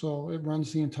 So it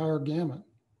runs the entire gamut.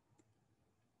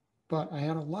 But I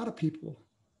had a lot of people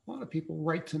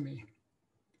write to me.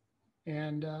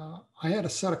 And I had a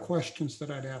set of questions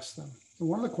that I'd ask them. And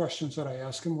one of the questions that I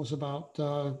asked them was about,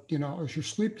 you know, is your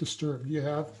sleep disturbed? Do you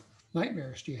have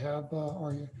nightmares? Do you have,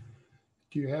 do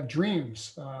you have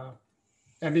dreams?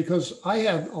 And because I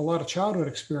had a lot of childhood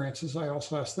experiences, I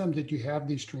also asked them, did you have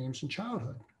these dreams in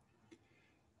childhood?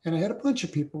 And I had a bunch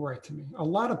of people write to me, a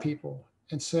lot of people,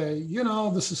 and say, you know,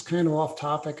 this is kind of off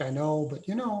topic, I know, but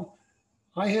you know,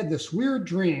 I had this weird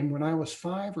dream when I was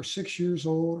 5 or 6 years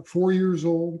old, or 4 years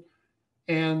old.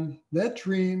 And that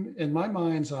dream in my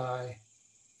mind's eye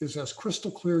is as crystal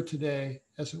clear today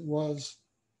as it was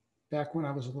back when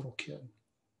I was a little kid.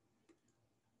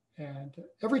 And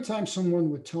every time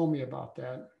someone would tell me about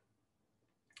that,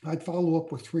 I'd follow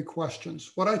up with 3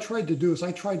 questions. What I tried to do is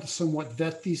I tried to somewhat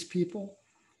vet these people.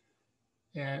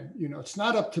 And, you know, it's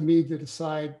not up to me to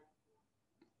decide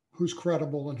who's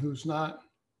credible and who's not,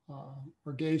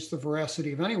 or gauge the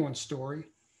veracity of anyone's story.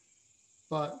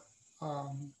 But I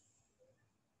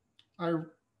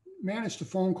managed a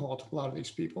phone call to a lot of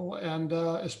these people, and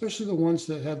especially the ones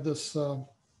that had this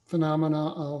phenomena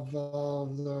of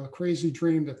the crazy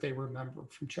dream that they remember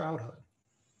from childhood,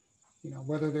 you know,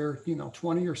 whether they're, you know,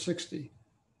 20 or 60.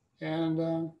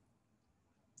 And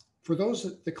for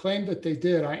those that claimed that they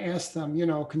did, I asked them, you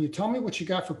know, can you tell me what you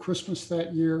got for Christmas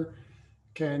that year?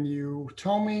 Can you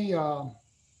tell me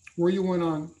where you went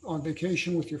on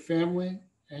vacation with your family?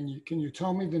 And can you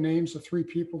tell me the names of 3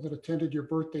 people that attended your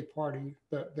birthday party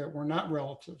that were not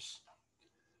relatives?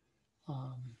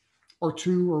 Or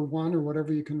 2 or 1 or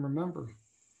whatever you can remember.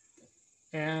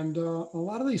 And a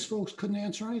lot of these folks couldn't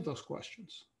answer any of those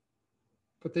questions,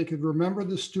 but they could remember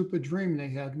the stupid dream they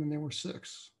had when they were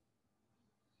 6,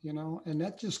 you know, and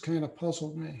that just kind of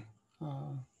puzzled me.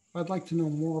 I'd like to know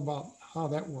more about how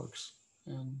that works.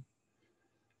 And,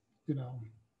 you know,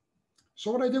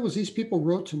 so what I did was these people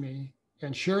wrote to me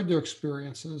and shared their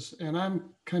experiences. And I'm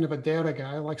kind of a data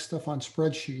guy. I like stuff on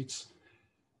spreadsheets.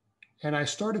 And I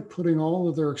started putting all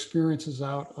of their experiences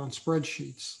out on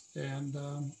spreadsheets. And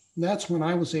that's when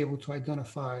I was able to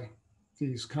identify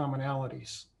these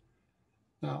commonalities.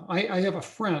 Now, I have a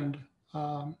friend,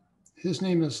 his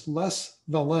name is Les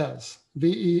Velez,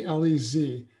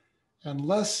 V-E-L-E-Z. And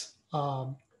Les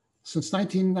since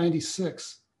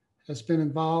 1996, has been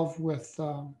involved with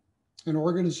an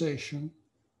organization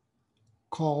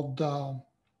called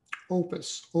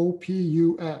OPUS,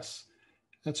 O-P-U-S.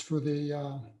 That's for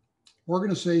the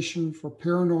Organization for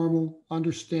Paranormal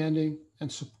Understanding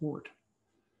and Support.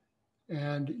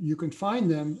 And you can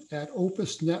find them at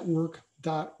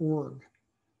opusnetwork.org.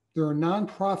 They're a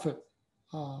nonprofit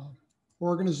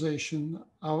organization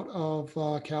out of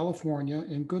California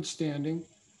in good standing.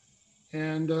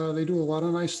 And they do a lot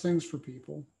of nice things for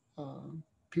people,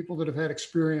 people that have had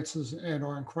experiences and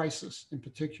are in crisis in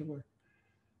particular.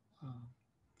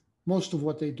 Most of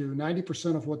what they do,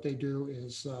 90% of what they do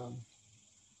is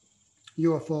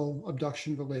UFO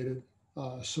abduction related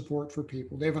support for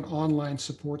people. They have an online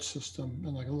support system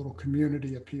and like a little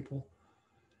community of people.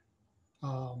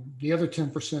 The other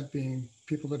 10% being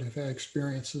people that have had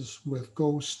experiences with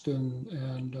ghosts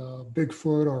and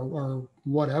Bigfoot or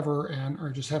whatever, and are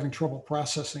just having trouble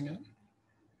processing it.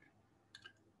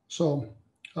 So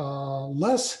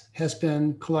Les has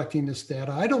been collecting this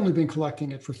data. I'd only been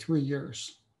collecting it for 3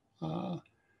 years,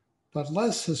 but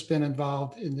Les has been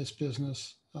involved in this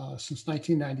business since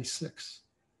 1996.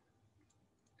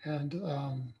 And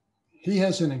he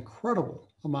has an incredible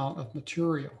amount of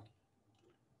material.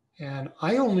 And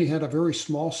I only had a very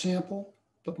small sample,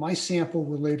 but my sample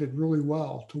related really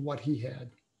well to what he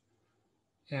had.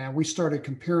 And we started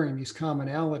comparing these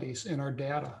commonalities in our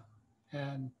data,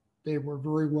 and they were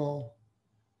very well,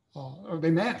 or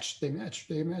they matched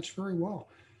very well.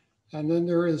 And then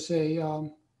there is a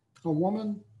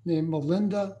woman named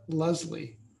Melinda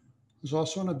Leslie, who's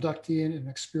also an abductee and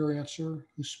an experiencer,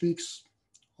 who speaks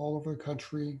all over the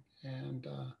country and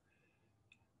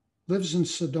lives in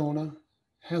Sedona,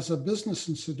 has a business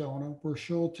in Sedona where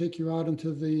she'll take you out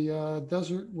into the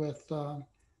desert with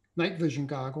night vision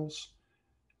goggles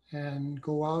and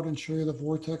go out and show you the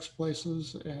vortex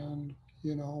places. And,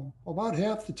 you know, about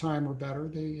half the time or better,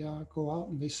 they go out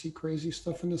and they see crazy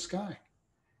stuff in the sky.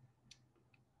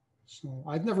 So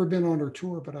I've never been on her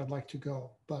tour, but I'd like to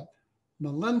go. But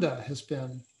Melinda has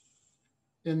been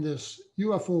in this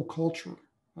UFO culture,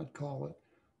 I'd call it,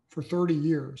 for 30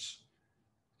 years.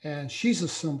 And she's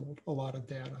assembled a lot of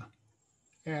data.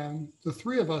 And the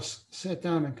three of us sat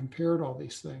down and compared all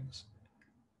these things.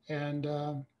 And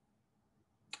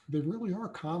they really are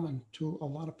common to a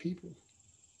lot of people.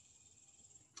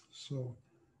 So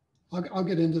I'll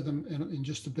get into them in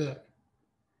just a bit.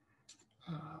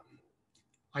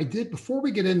 Before we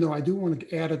get into, I do want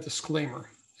to add a disclaimer.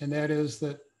 And that is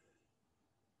that,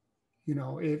 you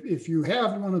know, if you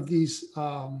have one of these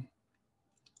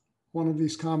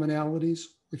commonalities,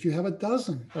 if you have a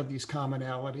dozen of these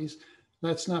commonalities,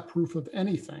 that's not proof of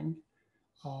anything.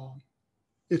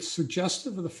 It's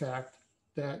suggestive of the fact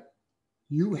that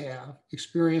you have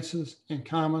experiences in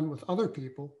common with other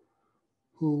people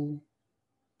who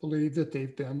believe that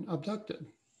they've been abducted.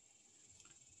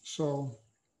 So,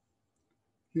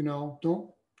 you know,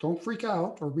 don't freak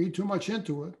out or read too much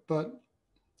into it, but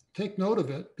take note of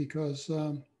it, because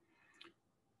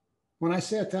when I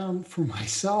sat down for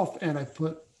myself and I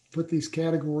put these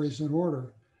categories in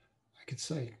order, I could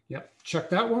say, yep, check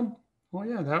that one. Oh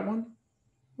yeah, that one.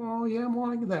 Oh yeah, I'm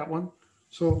wanting that one.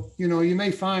 So, you know, you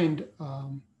may find,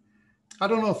 I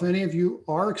don't know if any of you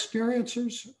are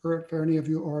experiencers or if any of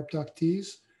you are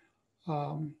abductees.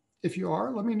 If you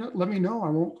are, let me know.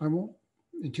 I won't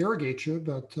interrogate you,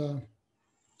 but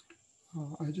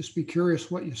I'd just be curious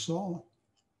what you saw,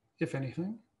 if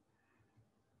anything.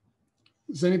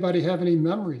 Does anybody have any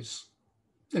memories?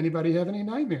 Anybody have any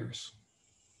nightmares?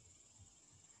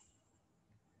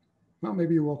 Well,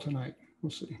 maybe you will tonight.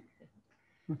 We'll see.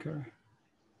 Okay.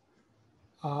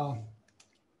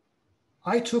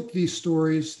 I took these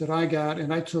stories that I got,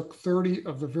 and I took 30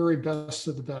 of the very best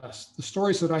of the best, the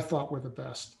stories that I thought were the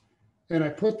best, and I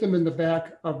put them in the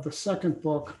back of the second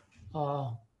book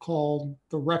called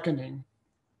The Reckoning.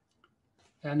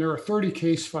 And there are 30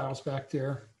 case files back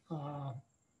there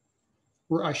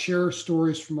where I share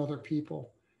stories from other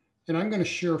people. And I'm going to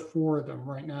share 4 of them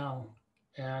right now.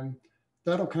 And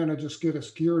that'll kind of just get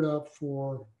us geared up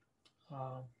for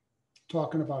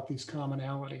talking about these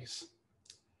commonalities.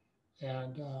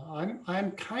 And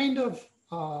I'm kind of,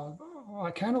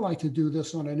 I kind of like to do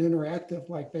this on an interactive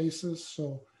like basis.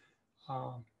 So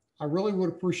I really would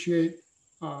appreciate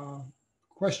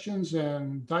questions,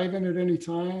 and dive in at any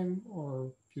time,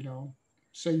 or, you know,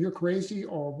 say you're crazy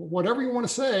or whatever you want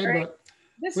to say, right.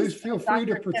 But please feel free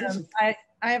to participate.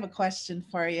 I have a question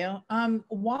for you.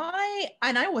 Why,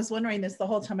 and I was wondering this the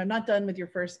whole time, I'm not done with your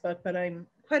first book, but I'm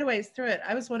quite a ways through it.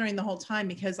 I was wondering the whole time,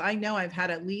 because I know I've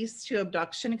had at least 2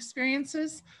 abduction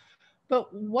experiences,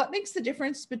 But what makes the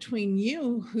difference between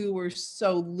you, who were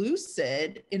so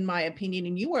lucid, in my opinion,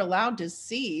 and you were allowed to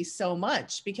see so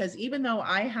much? Because even though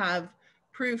I have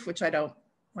proof, which I don't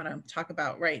want to talk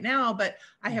about right now, but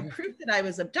I have proof that I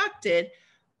was abducted,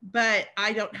 but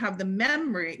I don't have the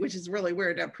memory, which is really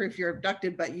weird to have proof you're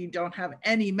abducted, but you don't have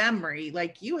any memory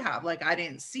like you have. Like, I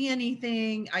didn't see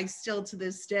anything. I still, to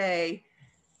this day,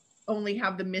 only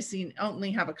have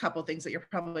a couple things that you're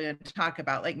probably going to talk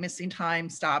about, like missing time,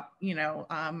 stop,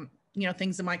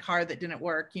 things in my car that didn't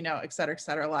work, et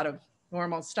cetera, a lot of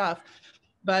normal stuff.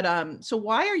 But so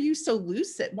why are you so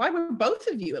lucid? Why were both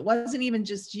of you? It wasn't even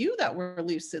just you that were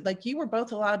lucid. Like, you were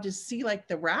both allowed to see like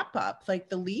the wrap up, like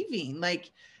the leaving,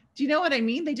 like, do you know what I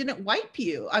mean? They didn't wipe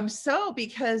you. And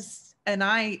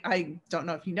I don't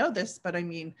know if you know this, but I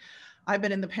mean, I've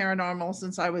been in the paranormal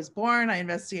since I was born. I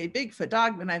investigate Bigfoot,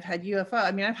 Dogman. I've had UFO.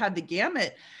 I mean, I've had the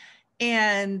gamut.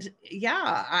 And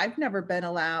yeah, I've never been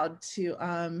allowed to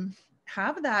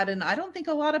have that. And I don't think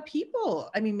a lot of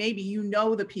people, I mean, maybe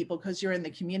the people because you're in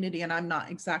the community, and I'm not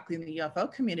exactly in the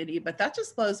UFO community, but that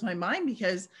just blows my mind,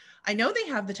 because I know they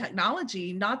have the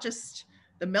technology, not just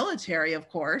the military, of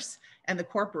course, and the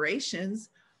corporations,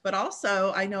 but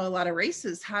also I know a lot of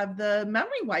races have the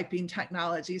memory wiping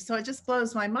technology. So it just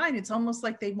blows my mind. It's almost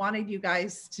like they wanted you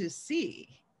guys to see.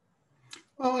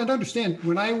 Well, and understand,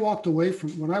 when I walked away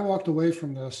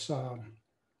from this,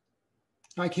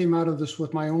 I came out of this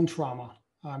with my own trauma.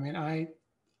 I mean, I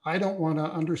don't want to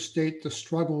understate the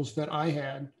struggles that I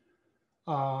had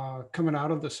coming out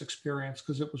of this experience,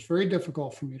 because it was very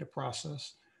difficult for me to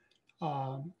process.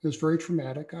 It was very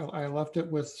traumatic. I left it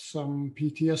with some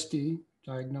PTSD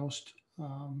diagnosed.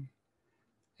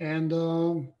 And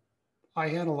I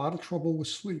had a lot of trouble with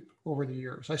sleep over the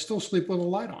years. I still sleep with a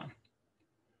light on.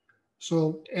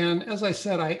 So, and as I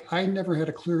said, I never had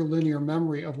a clear linear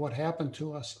memory of what happened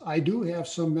to us. I do have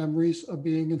some memories of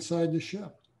being inside the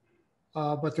ship,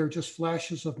 but they're just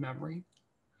flashes of memory.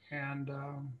 And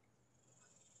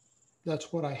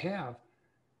that's what I have.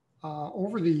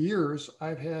 Over the years,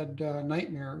 I've had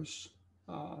nightmares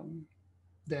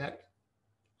that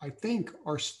I think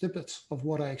are snippets of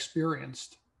what I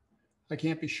experienced. I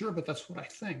can't be sure, but that's what I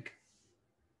think.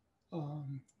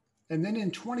 And then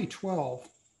in 2012,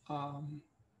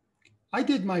 I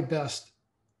did my best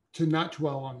to not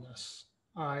dwell on this.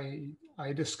 I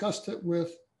discussed it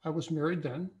with, I was married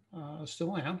then,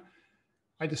 still am.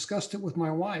 I discussed it with my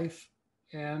wife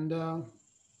and no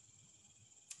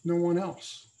one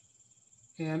else.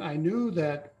 And I knew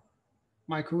that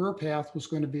my career path was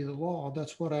going to be the law.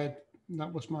 That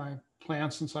was my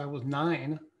plan since I was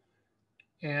 9.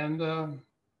 And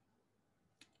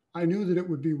I knew that it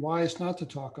would be wise not to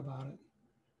talk about it.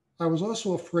 I was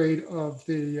also afraid of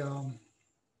the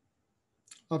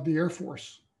Air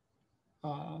Force.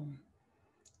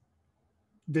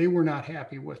 They were not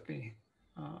happy with me.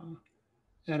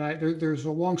 And there's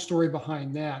a long story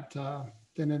behind that.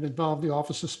 Then it involved the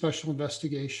Office of Special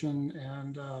Investigation,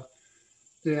 and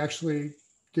they actually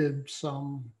did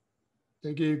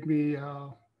they gave me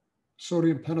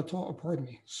sodium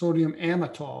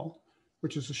amytal,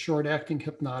 which is a short-acting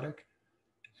hypnotic.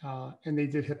 And they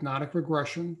did hypnotic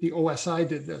regression. The OSI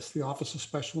did this, the Office of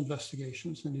Special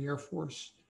Investigations in the Air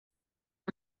Force.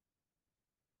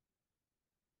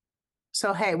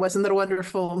 So, hey, wasn't that a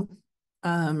wonderful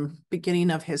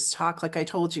beginning of his talk, like I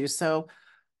told you? So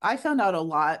I found out a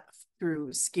lot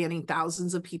through scanning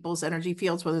thousands of people's energy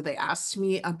fields, whether they asked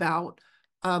me about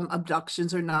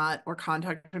abductions or not, or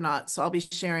contact or not. So I'll be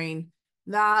sharing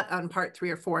that on part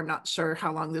 3 or 4. I'm not sure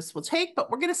how long this will take,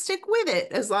 but we're going to stick with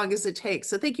it as long as it takes.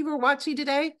 So thank you for watching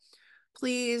today.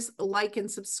 Please like and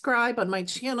subscribe on my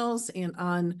channels and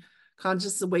on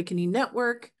Conscious Awakening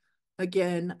Network.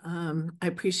 Again, I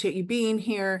appreciate you being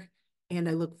here, and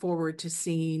I look forward to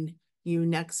seeing you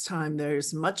next time.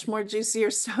 There's much more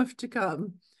juicier stuff to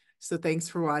come. So thanks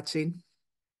for watching.